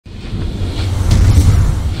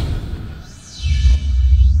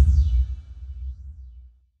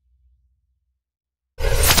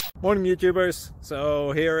Morning YouTubers.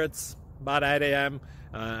 So here it's about 8 a.m.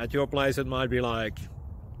 At your place it might be like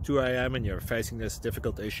 2 a.m. and you're facing this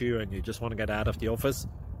difficult issue and you just want to get out of the office.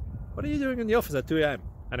 What are you doing in the office at 2 a.m.?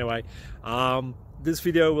 Anyway, this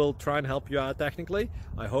video will try and help you out technically.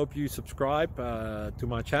 I hope you subscribe to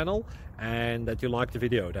my channel and that you like the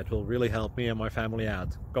video. That will really help me and my family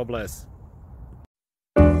out. God bless.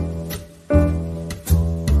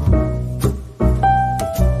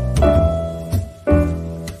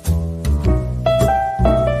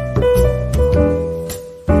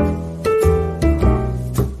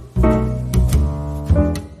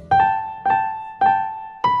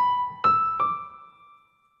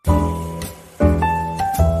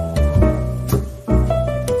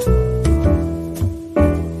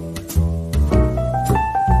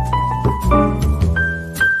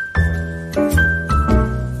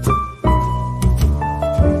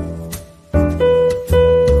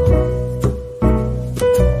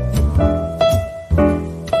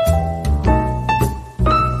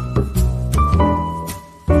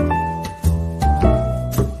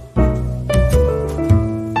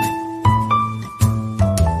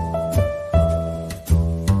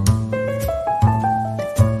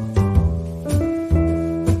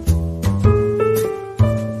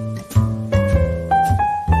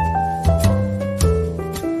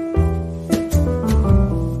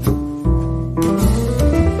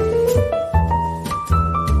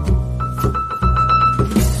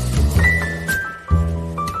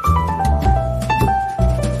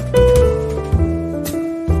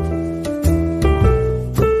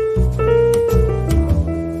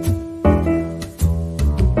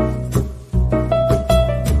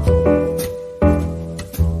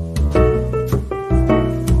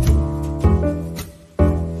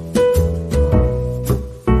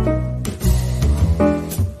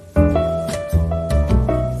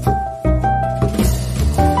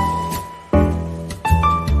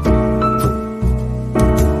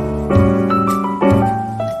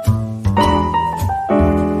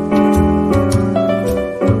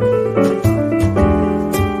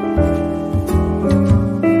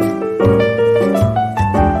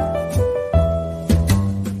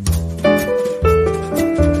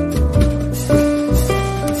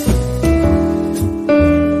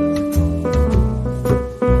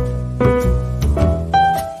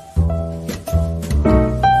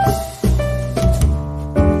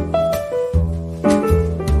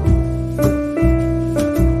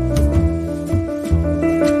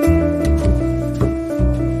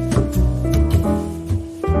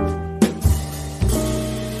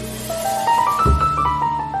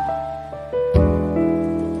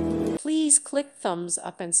 Please click thumbs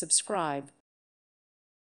up and subscribe.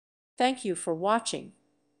 Thank you for watching.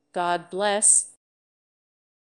 God bless.